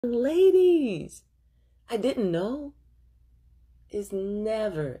Ladies, I didn't know is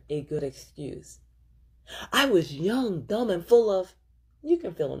never a good excuse. I was young, dumb, and full of, you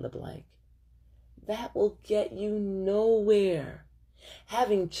can fill in the blank. That will get you nowhere.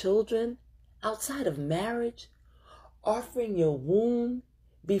 Having children outside of marriage, offering your womb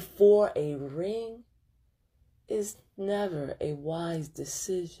before a ring is never a wise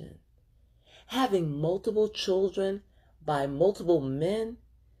decision. Having multiple children by multiple men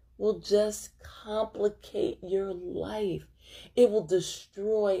will just complicate your life. It will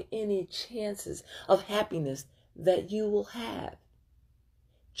destroy any chances of happiness that you will have.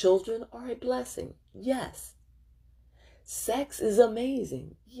 Children are a blessing, yes. Sex is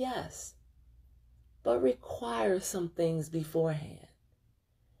amazing, yes, but requires some things beforehand.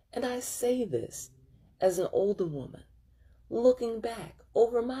 And I say this as an older woman, looking back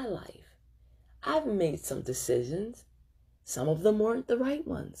over my life. I've made some decisions. Some of them weren't the right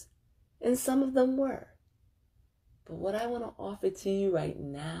ones, and some of them were. But what I want to offer to you right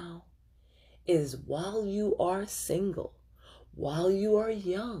now is while you are single, while you are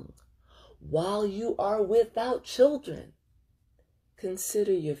young, while you are without children,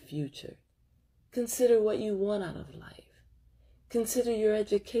 consider your future. Consider what you want out of life. Consider your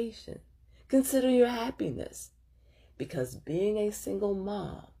education. Consider your happiness. Because being a single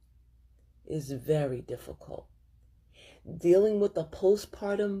mom is very difficult. Dealing with a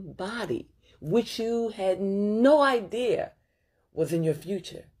postpartum body, which you had no idea was in your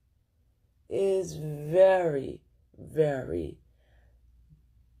future, is very, very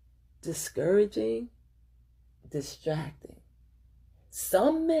discouraging, distracting.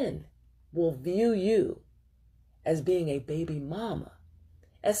 Some men will view you as being a baby mama,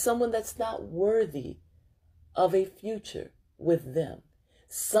 as someone that's not worthy of a future with them.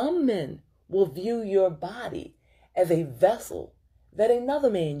 Some men will view your body as a vessel that another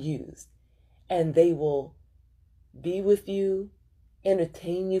man used, and they will be with you,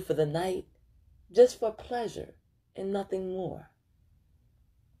 entertain you for the night, just for pleasure and nothing more.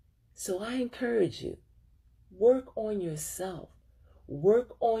 So I encourage you, work on yourself,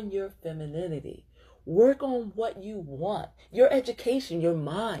 work on your femininity, work on what you want, your education, your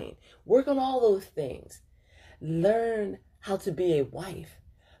mind, work on all those things. Learn how to be a wife,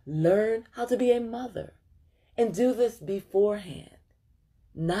 learn how to be a mother, and do this beforehand,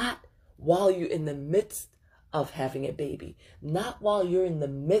 not while you're in the midst of having a baby, not while you're in the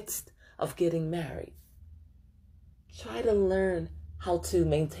midst of getting married. Try to learn how to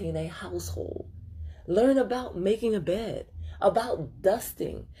maintain a household. Learn about making a bed, about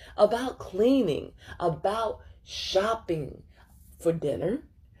dusting, about cleaning, about shopping for dinner,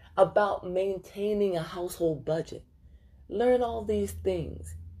 about maintaining a household budget. Learn all these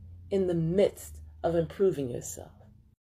things in the midst of improving yourself.